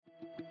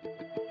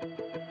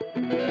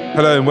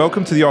Hello and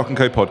welcome to the Ark &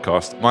 Co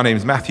podcast. My name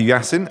is Matthew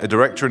Yassin, a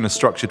director in the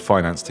structured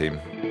finance team.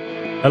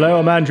 Hello,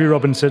 I'm Andrew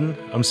Robinson.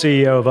 I'm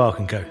CEO of Ark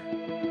 & Co.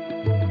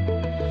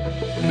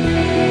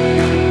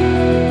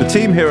 The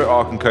team here at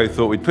Ark & Co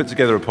thought we'd put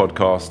together a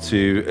podcast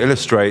to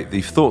illustrate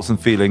the thoughts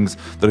and feelings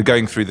that are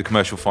going through the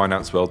commercial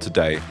finance world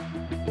today.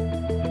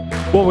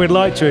 What we'd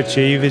like to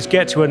achieve is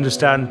get to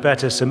understand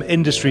better some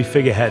industry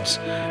figureheads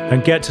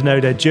and get to know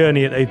their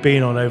journey that they've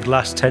been on over the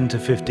last 10 to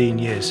 15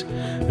 years.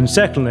 And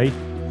secondly,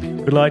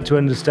 we'd like to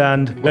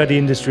understand where the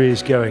industry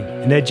is going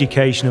in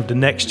education of the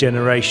next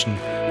generation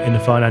in the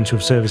financial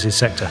services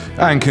sector.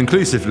 And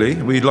conclusively,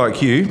 we'd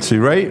like you to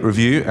rate,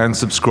 review and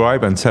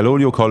subscribe and tell all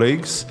your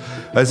colleagues,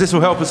 as this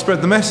will help us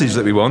spread the message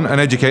that we want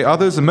and educate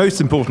others. And most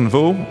important of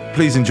all,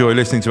 please enjoy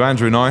listening to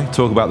Andrew and I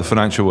talk about the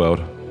financial world.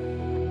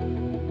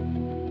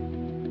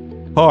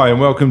 Hi and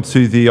welcome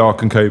to the Ark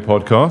 & Co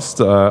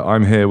podcast.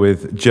 I'm here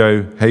with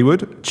Jo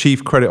Heywood,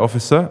 Chief Credit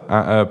Officer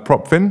at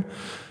Propfin.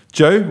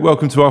 Jo,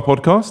 welcome to our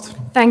podcast.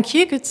 Thank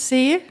you. Good to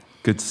see you.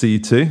 Good to see you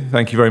too.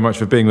 Thank you very much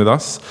for being with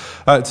us.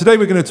 Today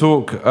we're going to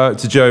talk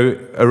to Jo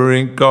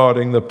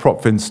regarding the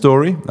Propfin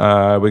story.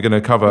 We're going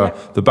to cover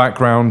the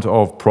background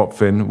of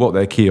Propfin, what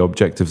their key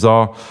objectives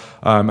are,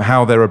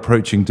 how they're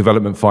approaching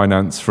development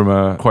finance from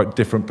a quite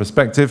different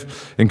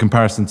perspective in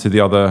comparison to the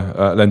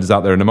other lenders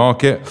out there in the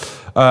market,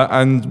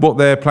 and what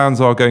their plans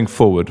are going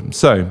forward.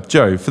 So,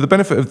 Jo, for the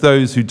benefit of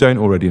those who don't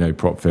already know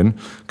Propfin,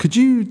 could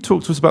you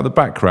talk to us about the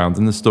background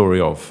and the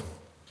story of?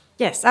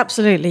 Yes,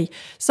 absolutely.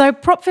 So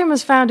Propfin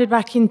was founded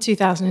back in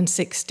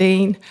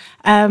 2016,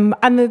 and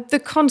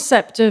the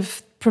concept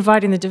of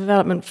providing the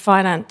development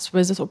finance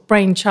was a sort of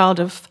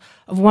brainchild of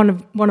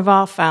one of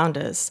our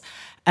founders.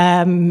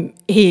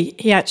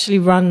 He actually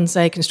runs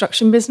a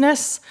construction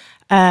business.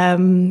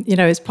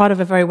 Is part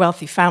of a very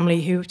wealthy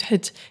family who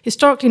had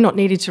historically not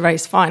needed to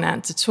raise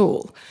finance at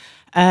all.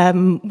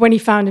 When he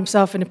found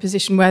himself in a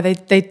position where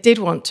they did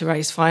want to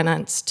raise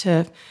finance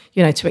to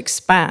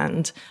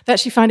expand, they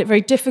actually found it very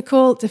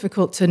difficult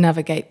to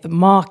navigate the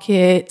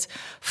market,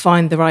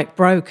 find the right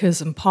brokers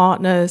and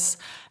partners.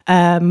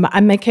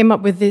 And they came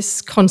up with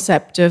this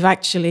concept of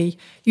actually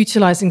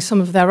utilising some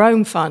of their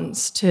own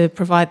funds to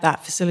provide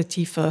that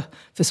facility for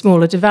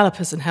smaller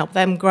developers and help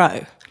them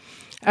grow.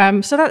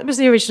 So that was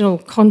the original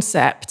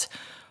concept.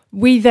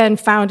 We then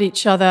found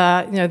each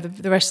other,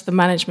 the rest of the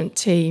management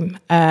team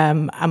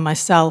and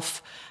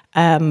myself,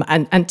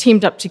 and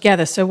teamed up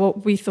together. So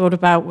what we thought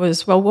about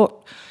was,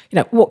 what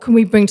can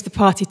we bring to the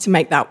party to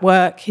make that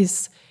work?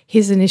 His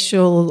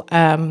initial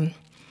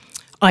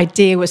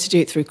idea was to do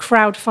it through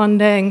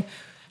crowdfunding.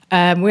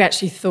 We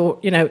actually thought,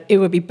 it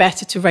would be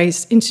better to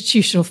raise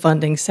institutional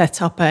funding,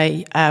 set up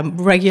a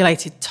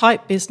regulated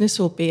type business,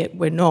 albeit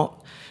we're not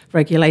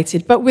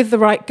regulated, but with the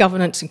right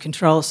governance and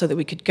control so that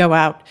we could go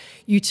out,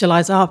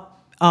 utilise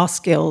our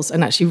skills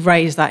and actually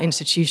raise that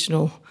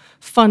institutional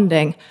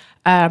funding.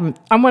 And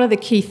one of the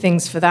key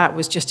things for that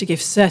was just to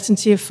give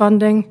certainty of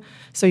funding.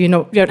 So you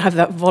don't have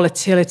that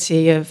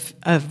volatility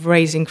of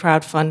raising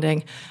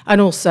crowdfunding.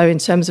 And also in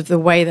terms of the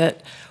way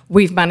that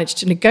we've managed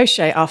to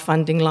negotiate our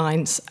funding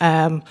lines,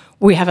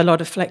 we have a lot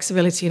of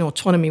flexibility and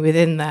autonomy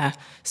within there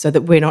so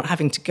that we're not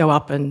having to go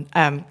up and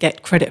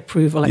get credit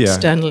approval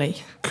externally.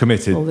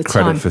 Committed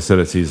credit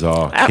facilities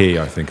are key,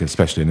 I think,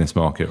 especially in this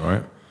market,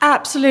 right?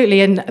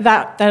 Absolutely. And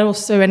that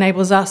also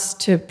enables us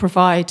to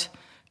provide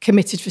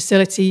committed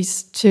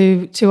facilities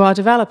to our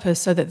developers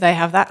so that they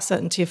have that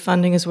certainty of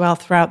funding as well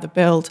throughout the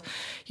build,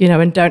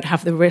 and don't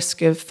have the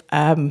risk of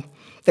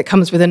that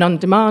comes with an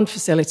on-demand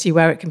facility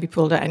where it can be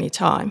pulled at any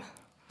time.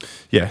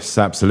 Yes,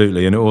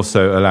 absolutely. And it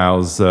also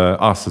allows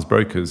us as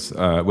brokers,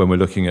 when we're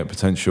looking at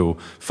potential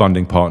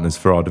funding partners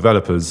for our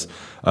developers,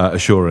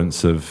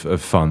 assurance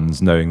of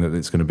funds, knowing that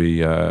it's going to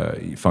be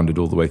funded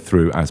all the way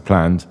through as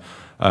planned.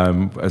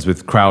 As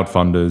with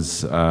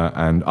crowdfunders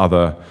and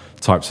other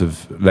types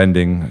of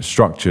lending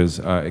structures,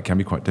 it can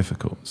be quite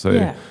difficult.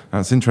 So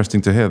that's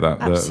interesting to hear that.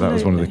 That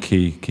was one of the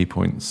key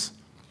points.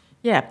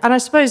 Yeah, and I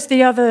suppose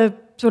the other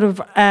sort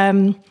of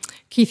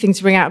key thing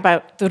to bring out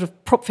about sort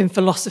of Propfin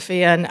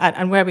philosophy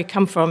and where we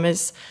come from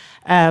is,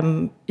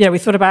 we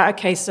thought about,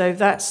 okay, so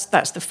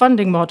that's the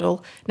funding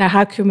model. Now,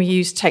 how can we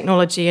use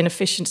technology and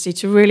efficiency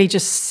to really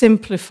just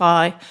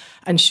simplify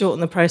and shorten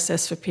the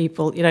process for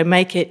people,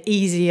 make it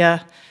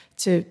easier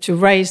to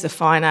raise the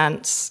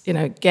finance,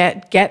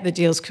 get the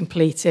deals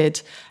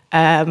completed,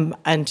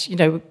 and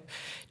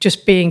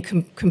just being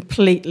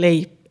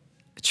completely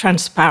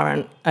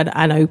transparent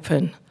and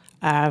open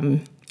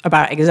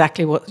about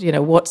exactly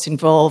what's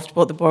involved,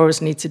 what the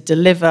borrowers need to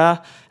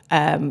deliver,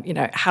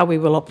 how we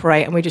will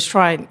operate, and we just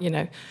try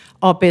and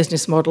our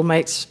business model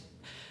makes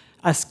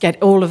us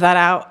get all of that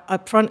out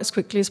up front as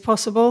quickly as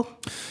possible.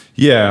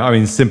 Yeah, I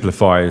mean,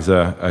 simplify is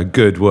a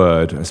good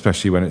word,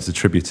 especially when it's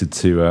attributed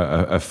to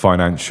a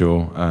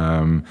financial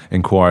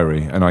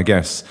inquiry. And I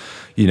guess,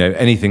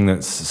 anything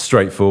that's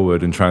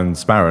straightforward and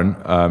transparent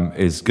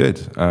is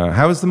good.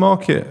 How has the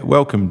market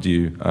welcomed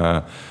you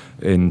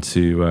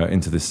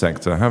into this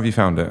sector. How have you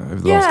found it over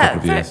the last couple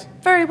of years?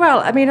 Very well.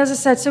 I mean, as I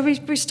said, so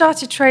we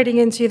started trading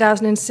in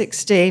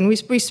 2016.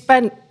 We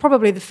spent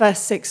probably the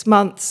first 6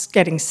 months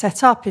getting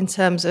set up in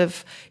terms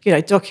of,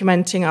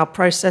 documenting our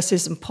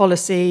processes and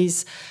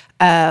policies,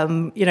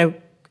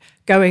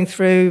 going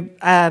through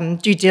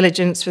due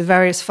diligence with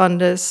various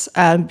funders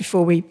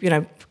before we,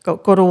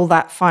 got all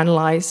that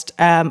finalised.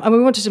 And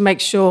we wanted to make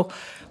sure,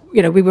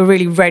 we were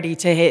really ready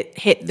to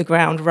hit the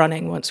ground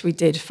running once we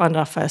did fund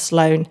our first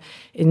loan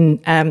in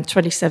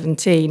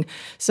 2017.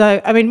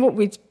 So, I mean, what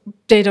we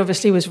did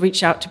obviously was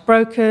reach out to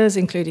brokers,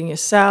 including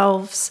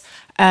yourselves,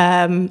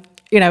 and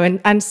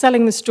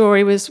selling the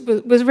story was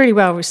really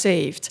well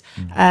received.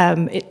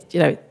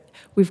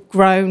 We've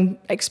grown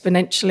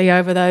exponentially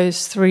over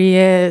those 3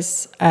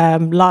 years,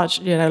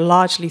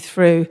 largely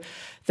through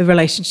the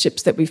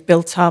relationships that we've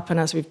built up, and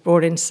as we've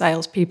brought in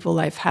salespeople,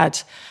 they've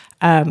had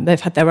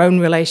their own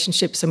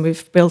relationships, and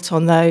we've built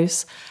on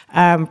those.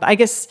 But I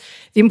guess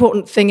the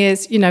important thing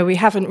is, we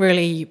haven't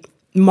really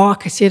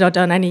marketed or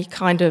done any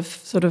kind of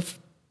sort of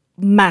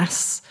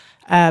mass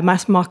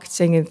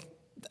marketing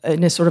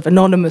in a sort of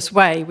anonymous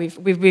way.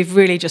 We've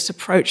really just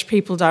approached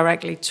people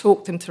directly,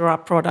 talked them through our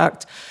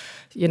product,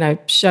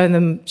 shown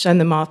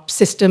them our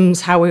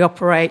systems, how we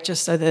operate,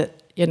 just so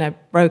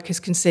that brokers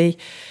can see.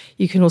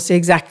 You can all see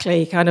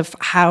exactly kind of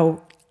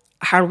how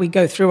we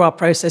go through our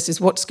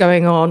processes, what's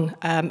going on,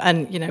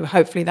 and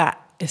hopefully that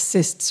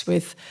assists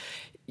with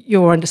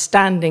your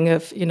understanding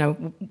of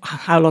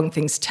how long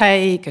things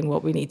take and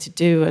what we need to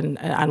do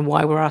and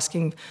why we're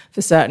asking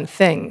for certain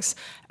things.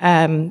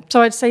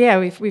 So I'd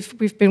say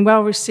we've been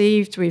well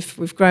received.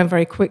 We've grown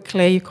very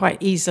quickly, quite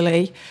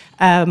easily.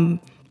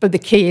 But the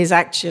key is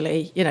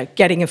actually,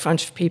 getting in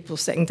front of people,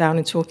 sitting down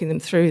and talking them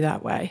through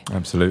that way.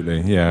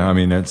 Absolutely, yeah. I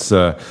mean, it's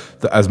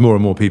as more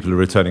and more people are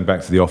returning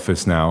back to the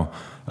office now,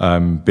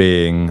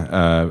 being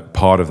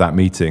part of that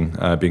meeting,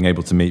 being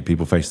able to meet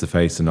people face to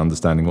face and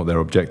understanding what their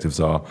objectives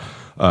are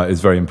is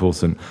very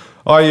important.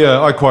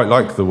 I quite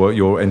like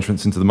your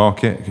entrance into the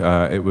market.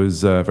 It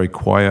was very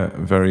quiet,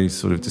 very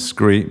sort of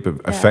discreet,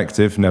 but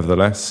effective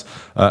nevertheless.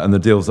 And the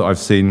deals that I've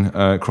seen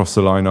across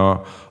the line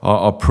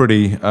are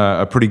pretty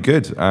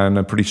good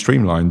and pretty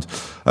streamlined.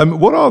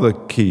 What are the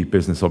key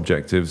business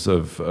objectives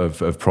of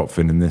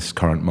Propfin in this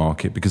current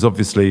market? Because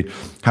obviously,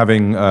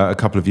 having a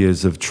couple of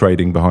years of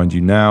trading behind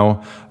you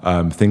now,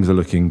 things are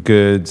looking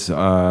good.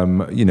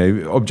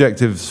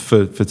 Objectives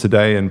for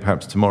today and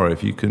perhaps tomorrow.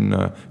 If you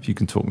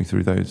can talk me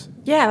through those.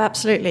 Yeah,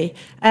 absolutely.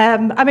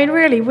 I mean,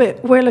 really,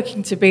 we're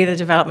looking to be the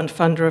development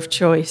funder of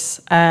choice.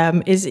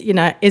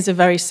 Is a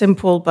very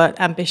simple but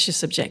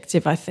ambitious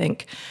objective, I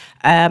think,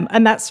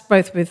 and that's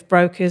both with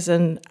brokers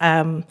and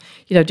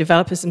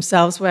developers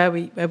themselves, where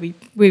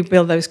we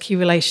build those key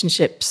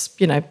relationships,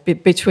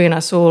 between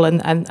us all,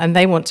 and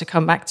they want to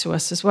come back to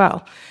us as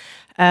well.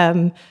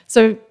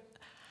 So,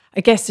 I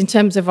guess in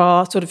terms of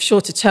our sort of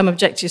shorter term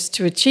objectives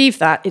to achieve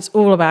that, it's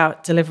all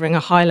about delivering a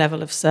high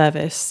level of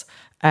service.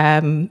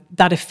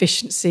 That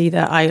efficiency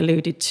that I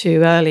alluded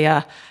to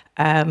earlier,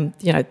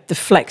 the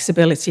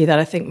flexibility that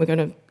I think we're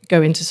going to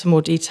go into some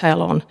more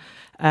detail on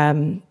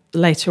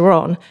later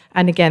on,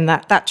 and again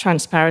that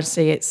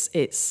transparency.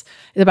 It's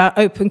about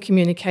open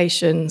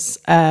communications.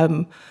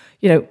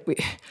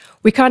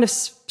 We kind of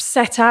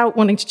set out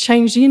wanting to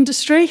change the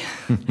industry,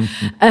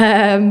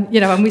 and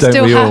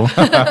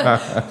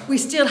we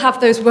still have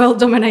those world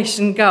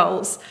domination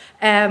goals.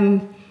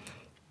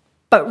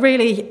 But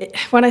really,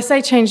 when I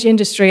say change the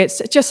industry,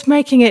 it's just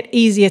making it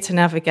easier to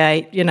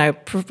navigate,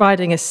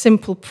 providing a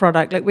simple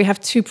product. Like we have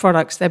 2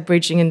 products, they're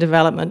bridging and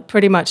development.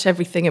 Pretty much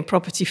everything in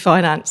property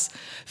finance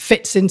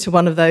fits into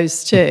one of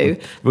those 2.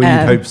 Well,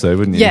 you'd hope so,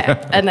 wouldn't you?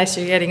 Yeah, unless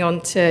you're getting on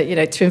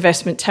to, to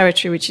investment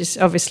territory, which is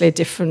obviously a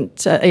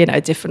different, a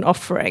different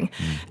offering.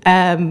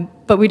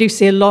 But we do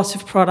see a lot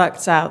of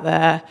products out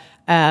there,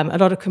 a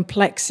lot of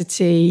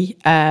complexity,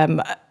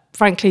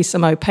 frankly,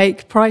 some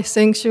opaque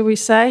pricing, shall we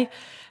say.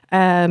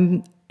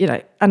 And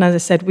as I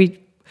said,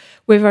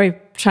 we're very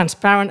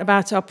transparent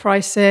about our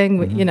pricing.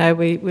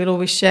 We'll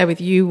always share with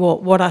you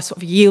what our sort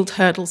of yield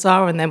hurdles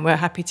are, and then we're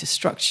happy to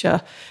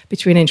structure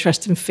between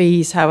interest and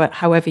fees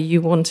however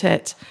you want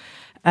it.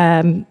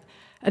 And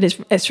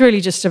it's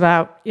really just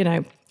about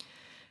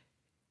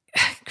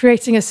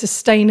creating a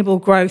sustainable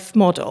growth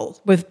model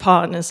with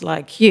partners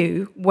like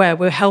you, where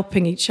we're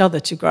helping each other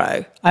to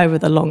grow over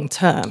the long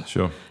term.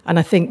 Sure. And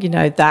I think,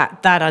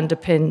 that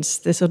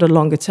underpins the sort of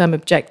longer term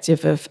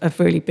objective of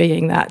really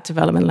being that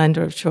development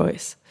lender of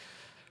choice.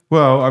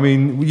 Well, I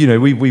mean,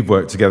 we've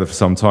worked together for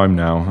some time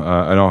now,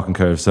 and Ark &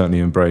 Co have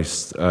certainly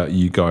embraced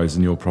you guys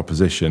and your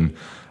proposition.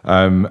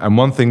 And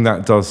one thing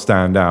that does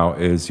stand out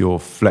is your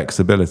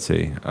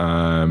flexibility.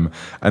 And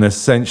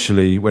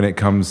essentially, when it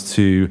comes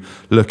to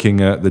looking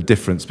at the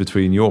difference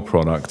between your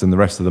product and the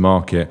rest of the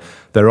market,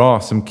 there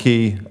are some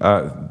key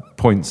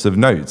points of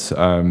note,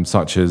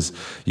 such as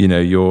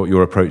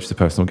your approach to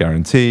personal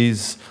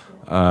guarantees,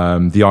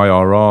 the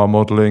IRR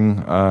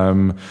modelling.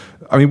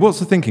 What's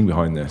the thinking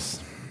behind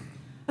this?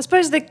 I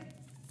suppose the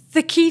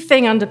the key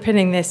thing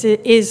underpinning this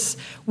is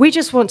we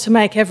just want to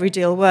make every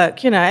deal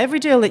work. Every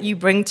deal that you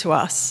bring to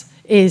us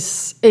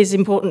is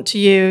important to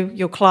you,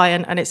 your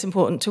client, and it's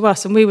important to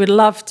us. And we would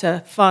love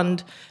to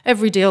fund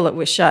every deal that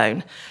we're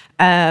shown.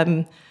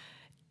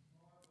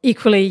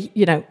 Equally,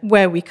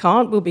 where we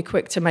can't, we'll be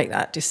quick to make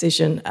that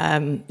decision,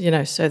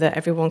 so that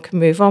everyone can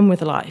move on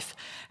with life.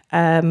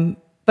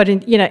 But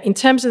in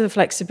terms of the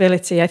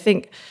flexibility, I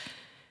think,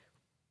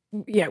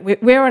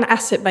 we're an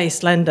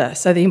asset-based lender.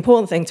 So the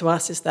important thing to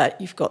us is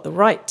that you've got the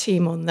right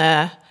team on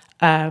there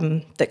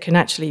that can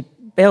actually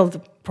build the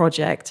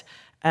project,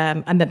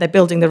 and that they're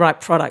building the right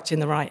product in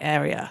the right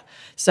area.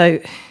 So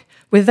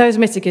with those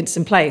mitigants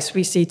in place,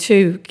 we see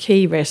two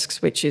key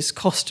risks, which is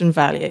cost and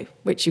value,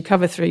 which you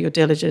cover through your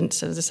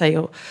diligence. As I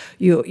say,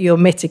 you're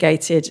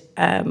mitigated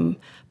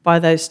by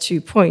those 2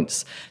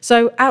 points.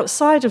 So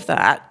outside of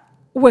that,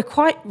 we're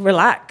quite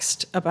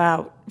relaxed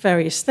about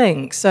various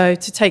things. So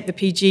to take the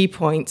PG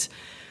point,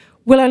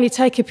 we'll only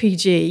take a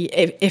PG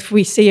if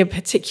we see a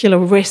particular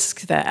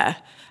risk there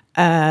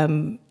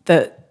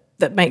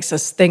that makes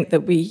us think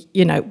that we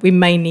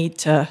may need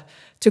to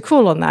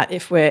call on that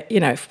if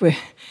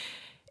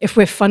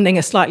we're funding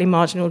a slightly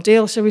marginal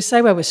deal. So we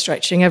say where we're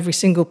stretching every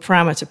single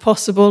parameter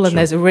possible, and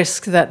there's a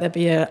risk that there'll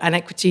be an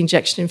equity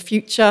injection in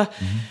future.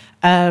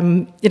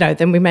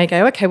 Then we may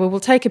go, okay, well, we'll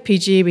take a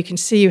PG, we can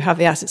see you have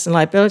the assets and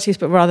liabilities,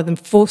 but rather than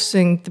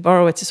forcing the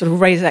borrower to sort of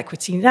raise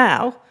equity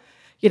now,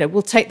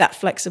 we'll take that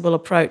flexible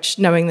approach,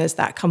 knowing there's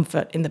that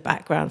comfort in the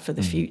background for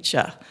the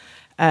future.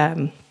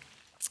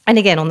 And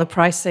again, on the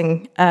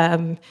pricing,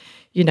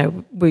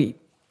 we,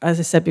 as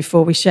I said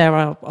before, we share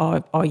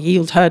our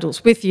yield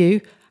hurdles with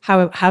you,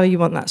 how you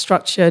want that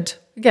structured.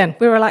 Again,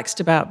 we're relaxed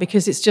about,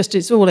 because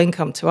it's all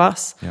income to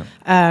us.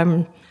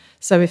 Yeah.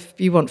 So if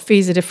you want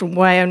fees a different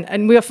way,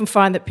 and we often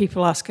find that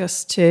people ask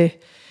us to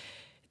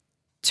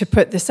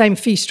put the same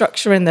fee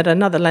structure in that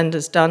another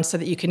lender's done, so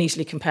that you can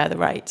easily compare the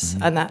rates,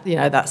 and that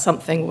that's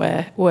something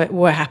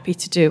we're happy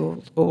to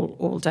do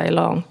all day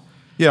long.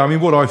 Yeah, I mean,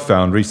 what I've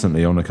found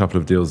recently on a couple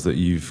of deals that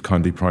you've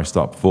kindly priced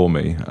up for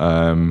me,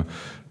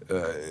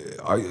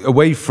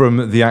 away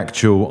from the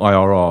actual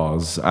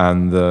IRRs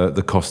and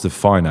the cost of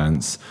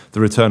finance, the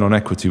return on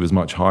equity was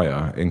much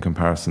higher in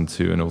comparison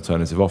to an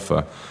alternative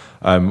offer.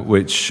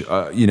 Which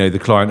the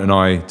client and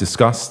I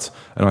discussed,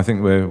 and I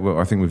think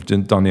we've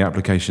done the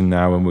application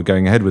now, and we're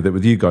going ahead with it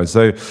with you guys.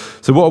 So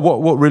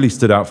what really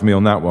stood out for me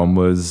on that one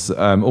was,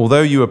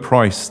 although you were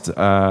priced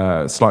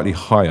slightly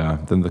higher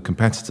than the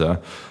competitor,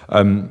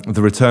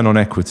 the return on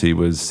equity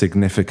was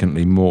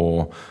significantly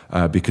more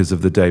because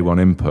of the day one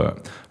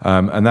input,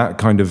 and that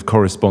kind of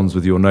corresponds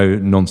with your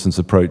no-nonsense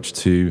approach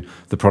to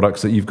the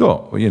products that you've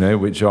got,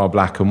 which are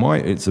black and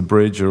white. It's a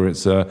bridge or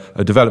it's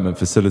a development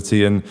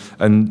facility, and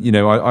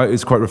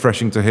it's quite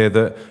refreshing to hear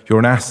that you're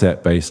an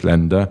asset-based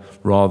lender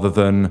rather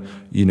than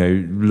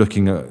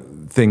looking at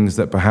things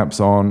that perhaps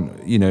aren't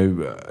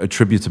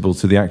attributable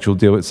to the actual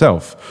deal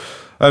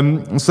itself.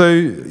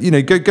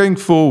 Going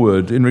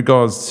forward in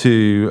regards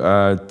to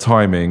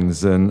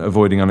timings and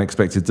avoiding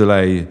unexpected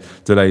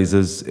delays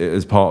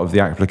as part of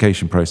the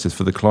application process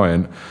for the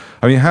client,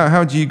 I mean,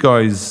 how does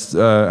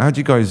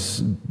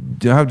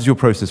your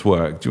process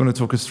work? Do you want to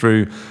talk us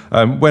through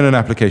when an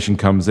application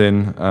comes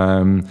in?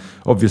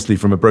 Obviously,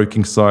 from a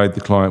broking side,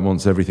 the client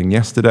wants everything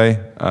yesterday,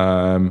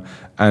 and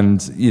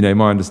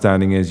my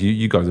understanding is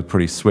you guys are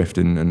pretty swift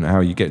in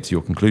how you get to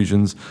your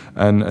conclusions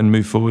and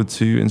move forward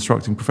to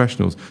instructing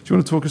professionals. Do you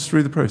want to talk us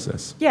through the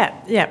process?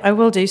 Yeah, I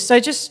will do. So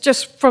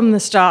just from the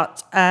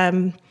start,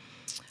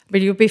 but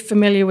you'll be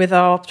familiar with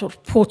our sort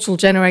of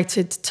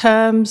portal-generated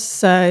terms.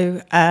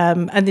 So,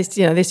 and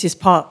this is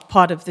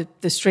part of the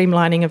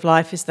streamlining of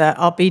life, is that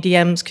our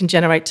BDMs can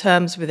generate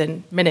terms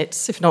within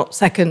minutes, if not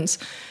seconds,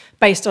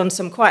 based on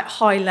some quite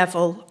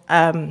high-level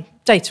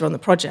data on the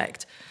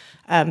project.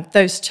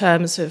 Those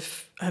terms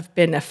have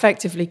been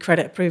effectively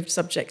credit-approved,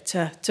 subject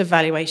to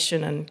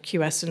valuation and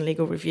QS and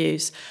legal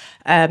reviews.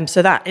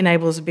 So that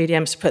enables the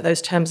BDMs to put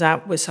those terms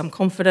out with some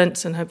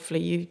confidence, and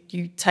hopefully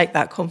you take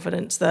that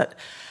confidence that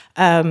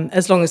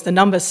as long as the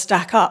numbers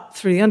stack up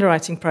through the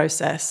underwriting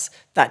process,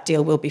 that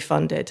deal will be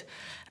funded.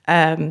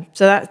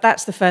 So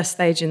that's the first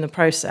stage in the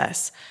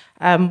process.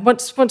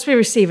 Once we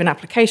receive an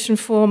application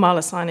form, I'll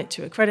assign it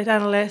to a credit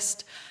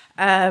analyst.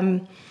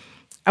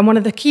 And one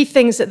of the key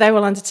things that they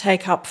will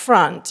undertake up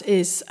front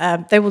is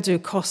they will do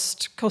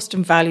cost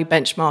and value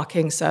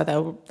benchmarking. So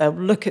they'll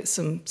look at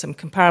some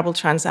comparable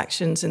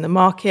transactions in the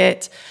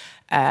market.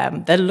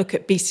 They'll look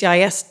at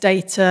BCIS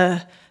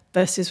data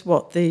versus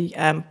what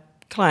the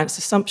client's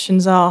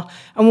assumptions are,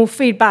 and we'll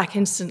feed back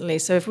instantly.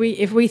 So if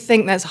we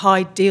think there's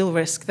high deal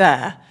risk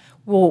there,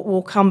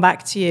 we'll come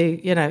back to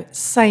you,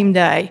 same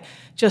day,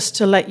 just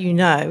to let you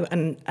know,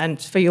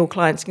 and for your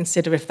client to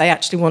consider if they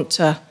actually want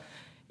to,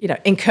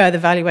 incur the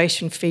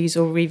valuation fees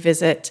or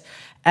revisit.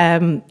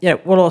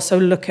 We'll also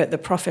look at the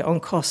profit on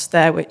cost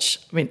there,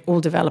 which,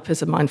 all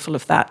developers are mindful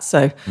of that.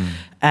 So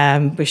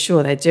we're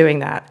sure they're doing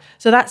that.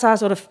 So that's our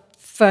sort of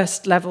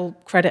first level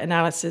credit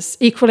analysis.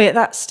 Equally at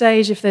that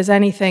stage, if there's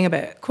anything a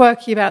bit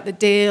quirky about the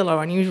deal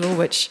or unusual,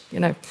 which,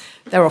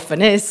 there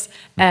often is,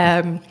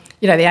 the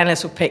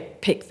analyst will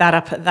pick that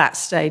up at that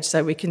stage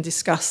so we can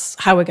discuss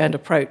how we're going to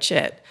approach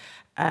it.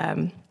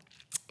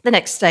 The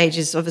next stage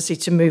is obviously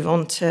to move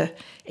on to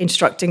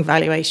instructing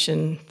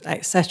valuation,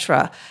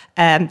 etc.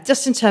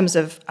 Just in terms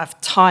of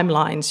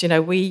timelines,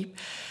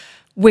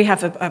 we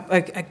have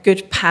a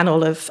good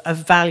panel of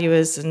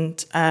valuers and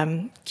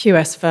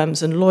QS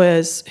firms and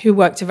lawyers who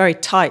work to very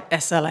tight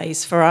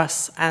SLAs for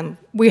us, and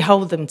we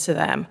hold them to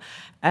them.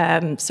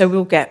 So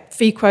we'll get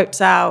fee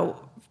quotes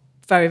out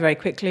very, very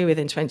quickly,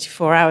 within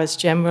 24 hours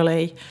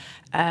generally.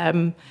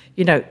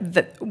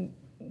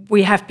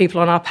 We have people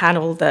on our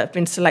panel that have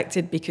been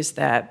selected because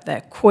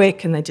they're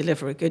quick and they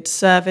deliver a good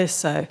service.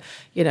 So,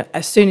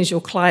 as soon as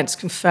your clients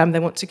confirm they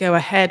want to go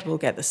ahead,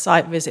 we'll get the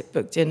site visit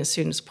booked in as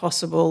soon as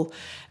possible.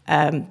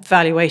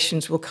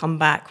 Valuations will come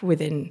back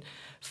within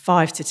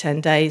 5 to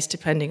 10 days,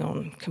 depending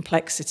on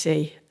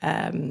complexity.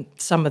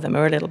 Some of them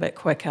are a little bit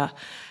quicker.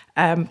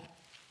 And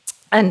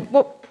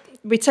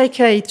we take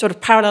a sort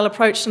of parallel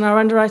approach in our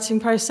underwriting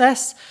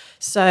process.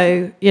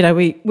 So,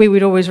 we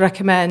would always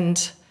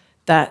recommend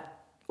that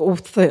all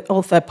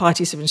third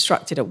parties have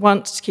instructed at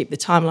once to keep the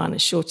timeline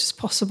as short as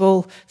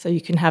possible, so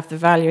you can have the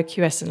valuer,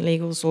 QS and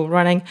legals all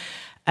running.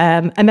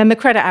 And then the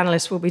credit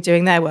analysts will be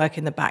doing their work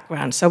in the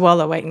background. So while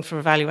they're waiting for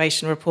a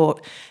valuation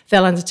report,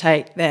 they'll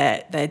undertake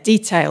their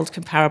detailed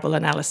comparable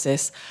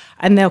analysis,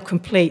 and they'll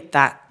complete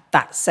that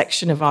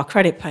section of our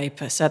credit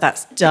paper. So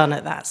that's done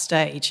at that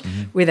stage.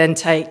 Mm-hmm. We then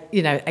take,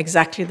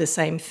 exactly the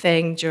same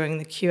thing during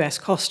the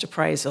QS cost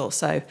appraisal.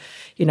 So,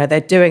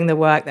 they're doing the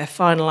work, they're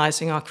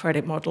finalising our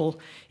credit model,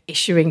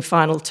 issuing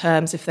final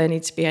terms if there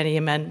need to be any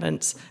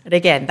amendments. And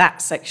again,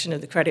 that section of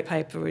the credit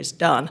paper is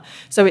done.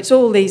 So it's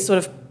all these sort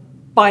of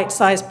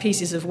bite-sized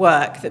pieces of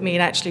work that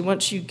mean actually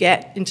once you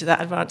get into that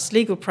advanced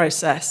legal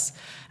process,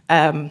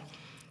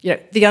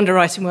 the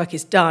underwriting work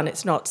is done.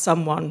 It's not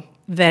someone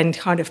then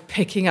kind of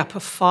picking up a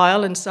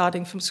file and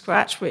starting from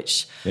scratch,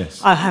 which yes.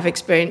 I have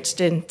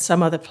experienced in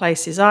some other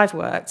places I've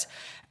worked.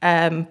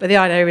 But the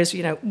idea is,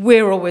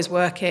 we're always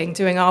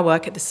doing our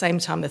work at the same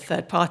time the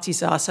third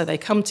parties are, so they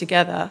come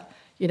together,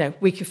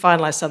 we can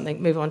finalise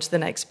something, move on to the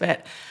next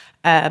bit.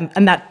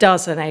 And that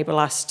does enable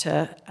us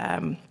to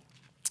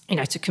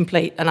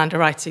complete an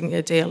underwriting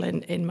deal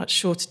in much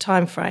shorter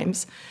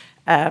timeframes.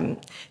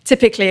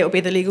 Typically, it will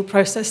be the legal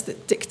process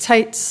that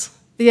dictates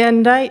the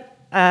end date.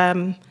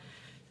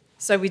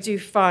 So we do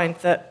find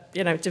that,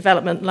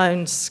 development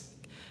loans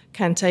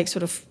can take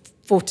sort of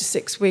 4 to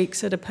 6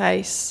 weeks at a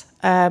pace.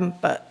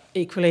 But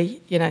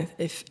equally,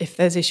 if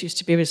there's issues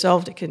to be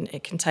resolved, it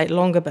can take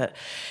longer. But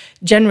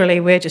generally,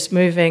 we're just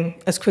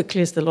moving as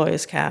quickly as the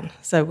lawyers can.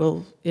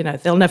 So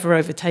they'll never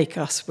overtake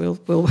us.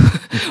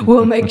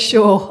 We'll make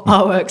sure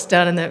our work's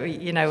done and that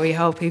we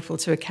hold people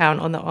to account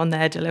on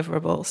their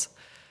deliverables.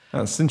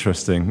 That's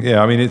interesting.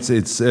 Yeah, I mean,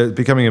 it's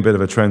becoming a bit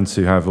of a trend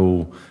to have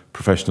all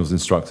professionals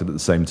instructed at the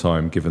same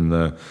time, given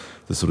the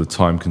sort of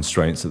time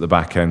constraints at the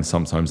back end,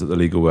 sometimes that the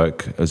legal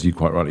work, as you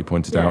quite rightly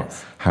pointed yes. out,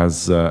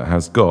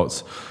 has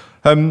got.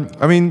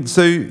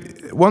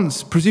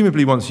 So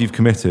presumably once you've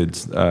committed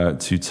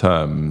to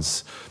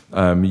terms,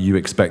 you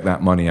expect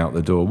that money out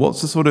the door.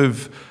 What's the sort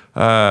of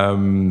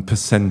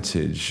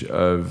percentage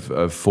of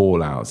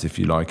fallouts, if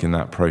you like, in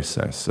that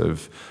process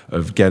of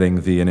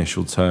getting the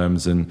initial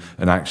terms and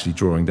actually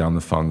drawing down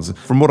the funds?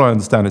 From what I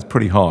understand, it's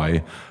pretty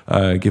high,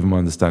 given my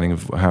understanding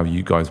of how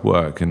you guys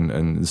work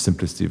and the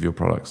simplicity of your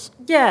products.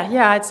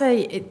 Yeah, I'd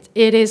say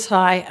it is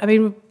high. I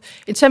mean,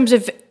 in terms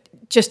of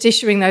just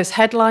issuing those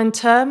headline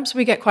terms,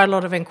 we get quite a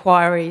lot of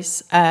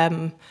inquiries.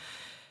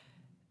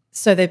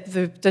 So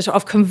the sort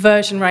of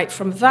conversion rate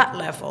from that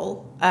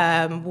level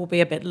will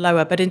be a bit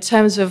lower. But in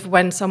terms of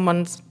once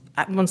someone's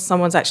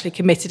actually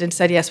committed and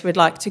said, yes, we'd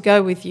like to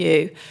go with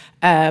you,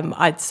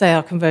 I'd say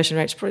our conversion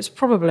rate is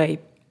probably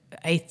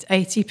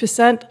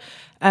 80%.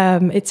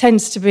 It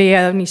tends to be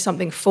only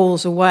something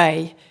falls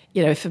away,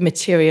 if a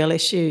material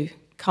issue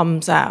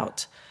comes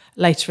out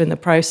later in the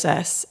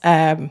process.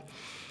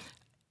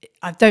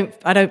 I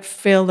don't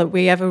feel that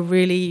we ever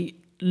really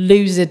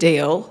lose a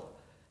deal.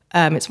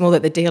 It's more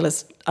that the deal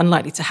is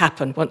unlikely to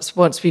happen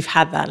once we've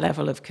had that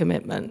level of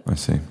commitment. I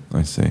see.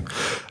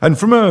 And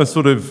from a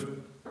sort of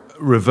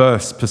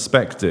reverse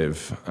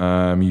perspective,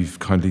 you've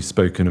kindly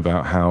spoken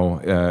about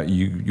how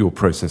your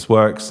process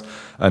works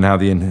and how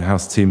the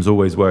in-house team's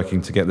always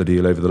working to get the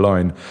deal over the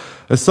line.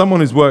 As someone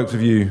who's worked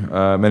with you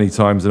many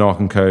times, and Ark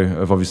 & Co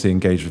have obviously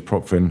engaged with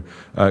Propfin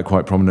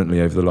quite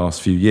prominently over the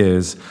last few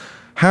years,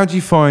 how do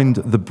you find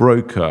the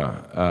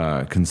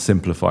broker can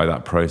simplify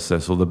that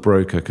process, or the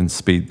broker can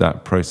speed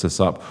that process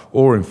up,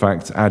 or in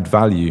fact add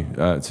value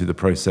to the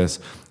process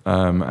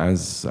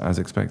as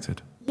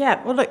expected?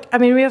 Yeah, well, look, I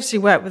mean, we obviously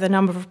work with a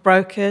number of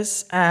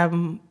brokers.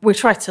 We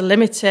try to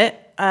limit it,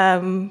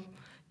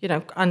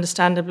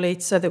 understandably,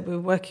 so that we're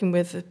working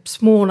with a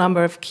small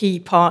number of key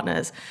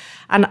partners.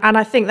 And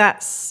I think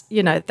that's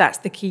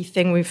the key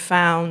thing we've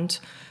found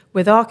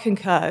with Ark &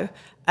 Co.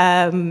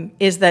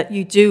 is that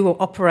you do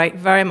operate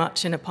very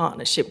much in a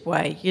partnership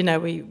way. You know,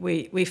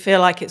 we feel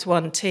like it's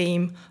one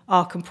team,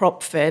 ARC and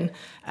Propfin,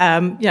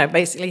 you know,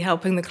 basically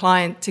helping the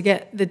client to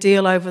get the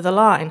deal over the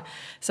line.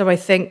 So I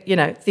think, you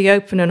know, the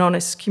open and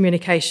honest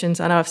communications,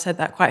 I know I've said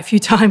that quite a few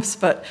times,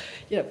 but,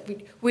 you know,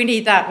 we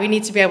need that. We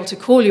need to be able to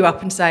call you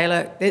up and say,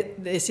 look,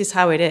 this is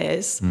how it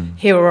is.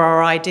 Here are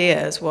our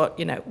ideas. What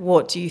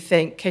do you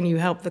think? Can you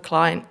help the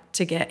client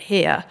to get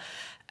here?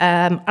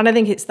 And I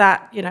think it's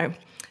that, you know,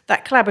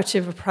 that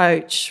collaborative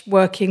approach,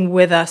 working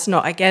with us,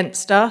 not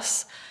against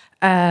us,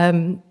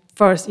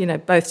 for us, you know,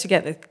 both to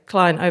get the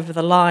client over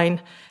the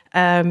line,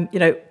 you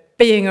know,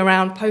 being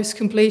around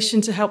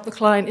post-completion to help the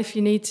client if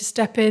you need to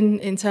step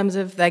in terms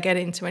of they get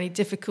into any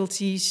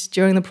difficulties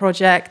during the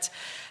project,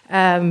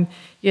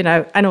 you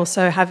know, and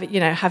also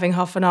having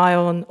half an eye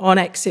on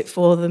exit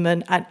for them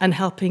and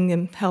helping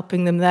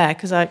them there,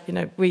 because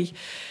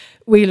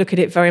we look at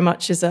it very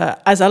much as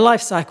a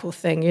life cycle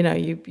thing. You know,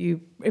 you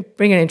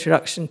bring an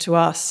introduction to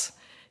us,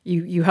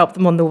 you help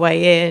them on the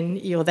way in,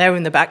 you're there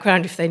in the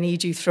background if they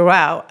need you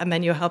throughout, and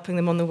then you're helping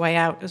them on the way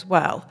out as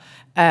well.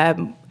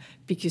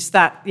 Because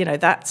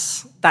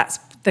that's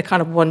the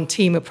kind of one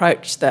team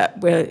approach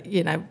that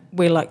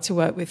we like to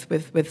work with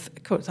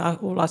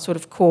all our sort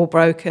of core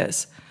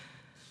brokers.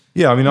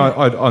 Yeah, I mean,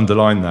 I'd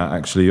underline that,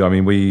 actually. I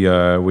mean, we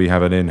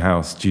have an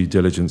in-house due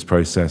diligence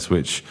process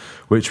which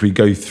we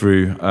go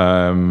through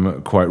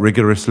quite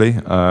rigorously.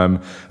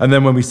 And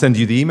then when we send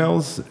you the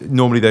emails,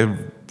 normally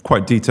they're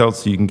quite detailed,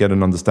 so you can get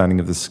an understanding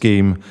of the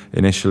scheme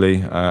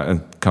initially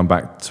and come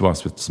back to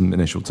us with some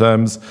initial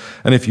terms.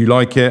 And if you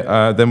like it,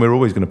 then we're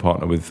always going to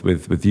partner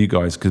with you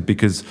guys,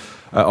 because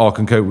at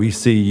ARC & Co, we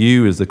see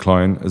you as the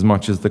client as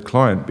much as the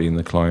client being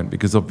the client,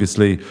 because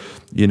obviously,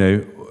 you know,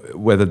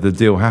 whether the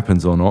deal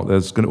happens or not,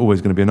 there's always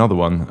going to be another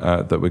one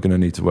that we're going to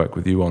need to work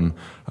with you on.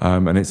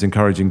 And it's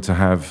encouraging to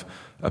have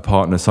a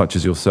partner such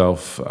as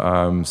yourself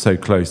so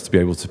close to be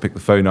able to pick the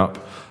phone up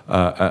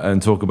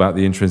and talk about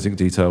the intrinsic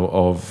detail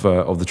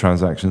of the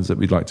transactions that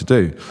we'd like to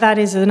do. That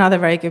is another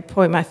very good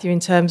point, Matthew,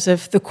 in terms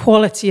of the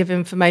quality of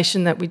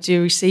information that we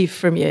do receive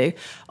from you.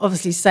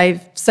 Obviously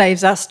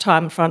saves us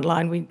time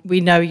frontline.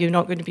 We know you're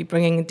not going to be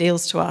bringing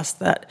deals to us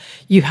that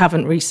you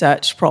haven't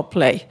researched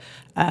properly.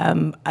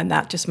 And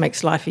that just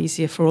makes life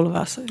easier for all of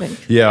us, I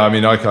think. Yeah, I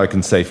mean, I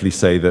can safely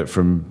say that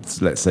from,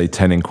 let's say,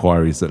 10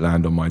 inquiries that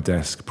land on my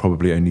desk,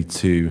 probably only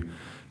 2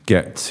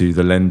 get to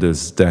the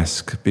lender's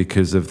desk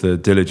because of the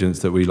diligence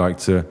that we like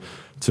to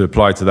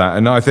apply to that.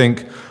 And I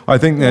think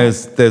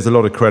there's a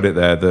lot of credit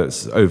there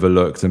that's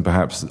overlooked and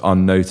perhaps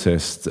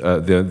unnoticed,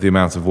 the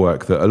amount of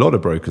work that a lot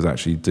of brokers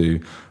actually do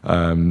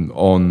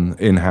on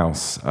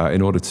in-house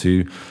in order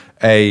to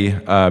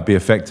be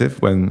effective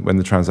when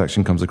the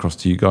transaction comes across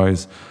to you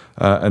guys,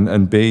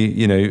 and B,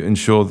 you know,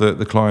 ensure that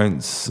the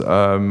clients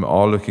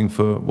are looking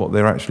for what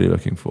they're actually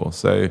looking for.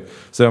 So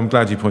I'm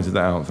glad you pointed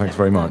that out. Thanks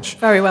very much.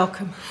 Very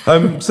welcome.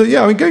 So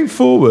yeah, I mean, going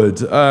forward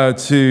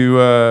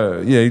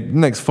to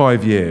next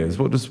 5 years,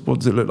 what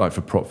does it look like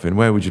for Propfin?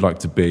 Where would you like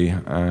to be,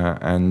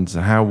 and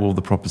how will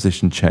the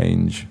proposition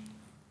change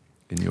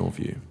in your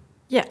view?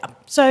 Yeah,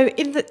 so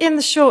in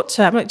the short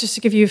term, just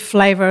to give you a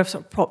flavour of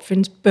sort of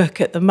Propfin's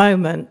book at the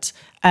moment,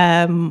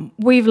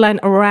 we've lent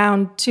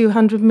around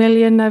 200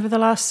 million over the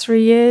last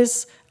 3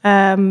 years,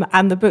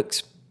 and the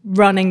book's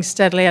running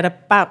steadily at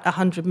about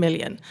 100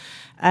 million.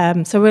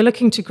 So we're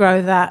looking to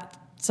grow that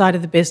side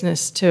of the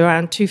business to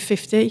around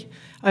 250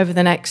 over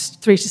the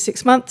next 3 to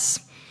 6 months.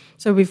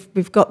 So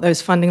we've got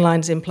those funding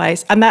lines in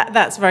place, and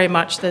that's very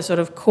much the sort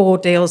of core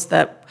deal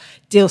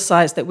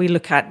size that we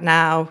look at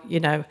now, you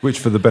know. Which,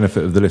 for the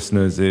benefit of the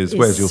listeners,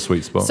 where's your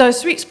sweet spot? So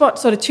sweet spot,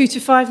 sort of 2 to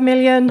 5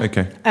 million.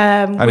 Okay.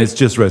 And it's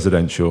just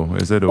residential,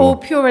 is it? Or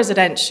pure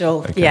residential?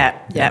 Okay.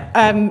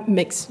 Yeah.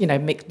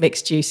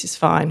 Mixed use is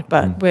fine,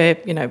 but we're,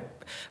 you know,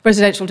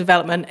 residential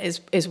development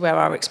is where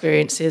our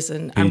experience is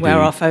and where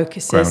our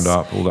focus is. Ground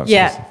up, all that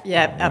sort of stuff.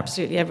 Yeah,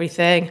 absolutely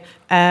everything.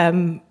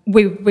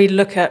 We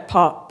look at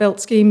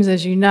part-built schemes,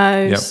 as you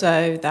know, yep.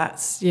 So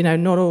that's, you know,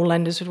 not all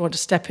lenders would want to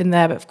step in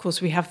there, but of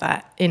course we have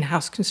that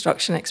in-house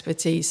construction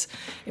expertise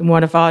in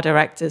one of our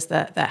directors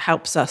that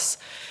helps us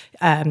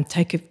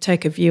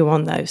take a view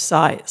on those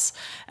sites.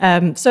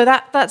 So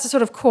that's a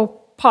sort of core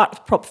part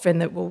of Propfin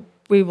that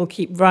we will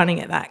keep running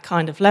at that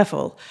kind of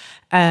level.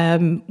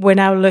 We're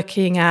now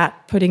looking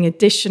at putting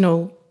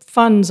additional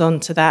funds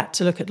onto that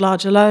to look at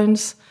larger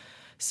loans.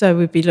 So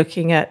we'd be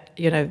looking at,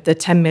 you know, the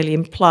 10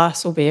 million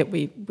plus, albeit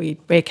we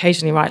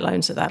occasionally write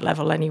loans at that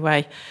level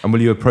anyway. And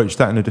will you approach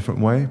that in a different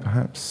way,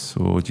 perhaps?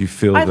 Or do you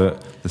feel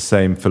that the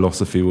same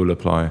philosophy will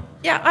apply?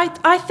 Yeah,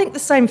 I think the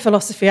same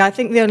philosophy. I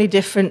think the only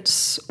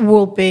difference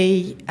will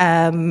be,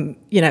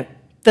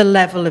 the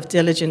level of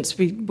diligence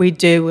we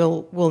do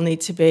will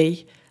need to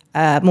be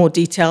more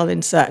detailed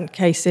in certain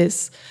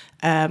cases.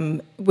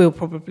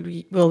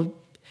 We'll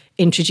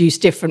introduce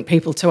different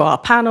people to our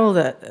panel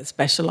that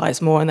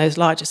specialise more in those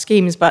larger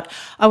schemes. But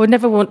I would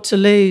never want to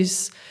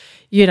lose,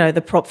 you know,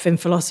 the Propfin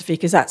philosophy,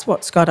 because that's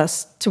what's got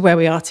us to where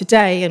we are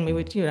today. And we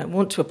would, you know,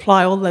 want to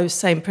apply all those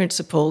same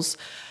principles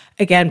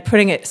again,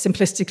 putting it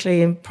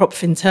simplistically in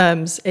Propfin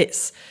terms,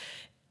 it's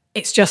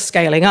just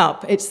scaling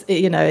up. It's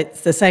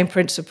the same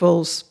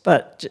principles,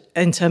 but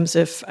in terms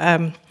of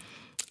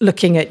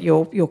looking at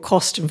your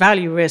cost and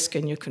value risk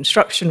and your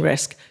construction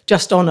risk,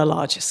 just on a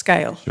larger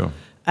scale. Sure.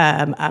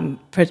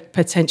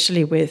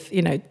 Potentially with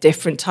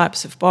different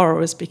types of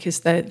borrowers,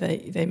 because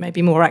they may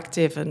be more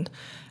active and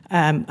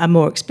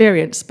more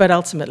experienced, but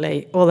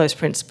ultimately all those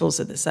principles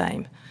are the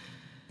same.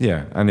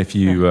 Yeah, and if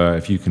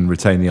you can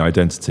retain the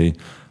identity,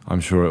 I'm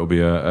sure it'll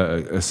be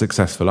a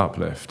successful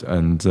uplift.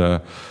 And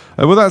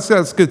well,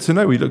 that's good to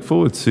know. We look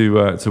forward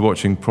to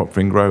watching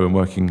Propfin grow and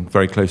working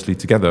very closely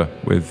together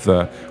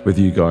with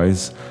you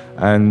guys.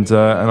 And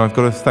I've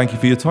got to thank you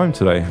for your time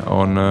today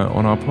on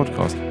our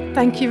podcast.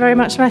 Thank you very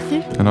much,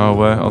 Matthew. And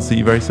I'll see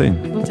you very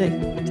soon. Will do.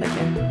 Take care.